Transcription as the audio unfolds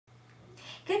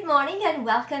Good morning and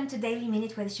welcome to Daily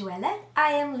Minute with Joëlle.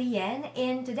 I am Llyane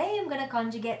and today I'm going to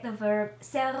conjugate the verb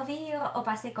servir au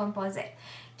passé composé.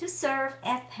 To serve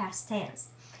at past tense.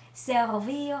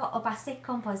 Servir au passé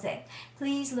composé.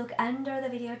 Please look under the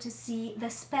video to see the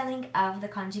spelling of the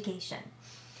conjugation.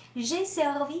 J'ai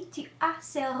servi, tu as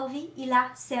servi, il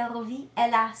a servi,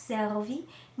 elle a servi,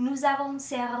 nous avons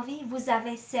servi, vous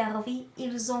avez servi,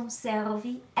 ils ont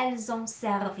servi, elles ont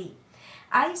servi.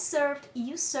 I served,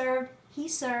 you served, he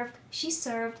served, she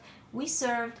served, we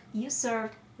served, you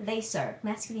served, they served,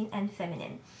 masculine and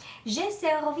feminine. J'ai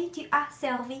servi, tu as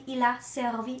servi, il a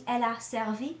servi, elle a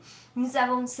servi, nous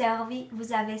avons servi,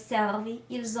 vous avez servi,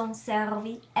 ils ont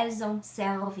servi, elles ont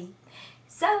servi.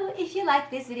 So if you like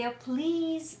this video,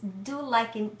 please do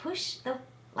like and push the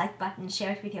like button,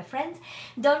 share it with your friends.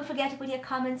 Don't forget to put your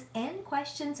comments and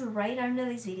questions right under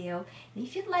this video.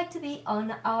 If you'd like to be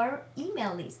on our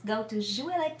email list, go to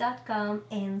joëlle.com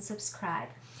and subscribe.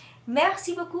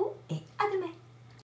 Merci beaucoup et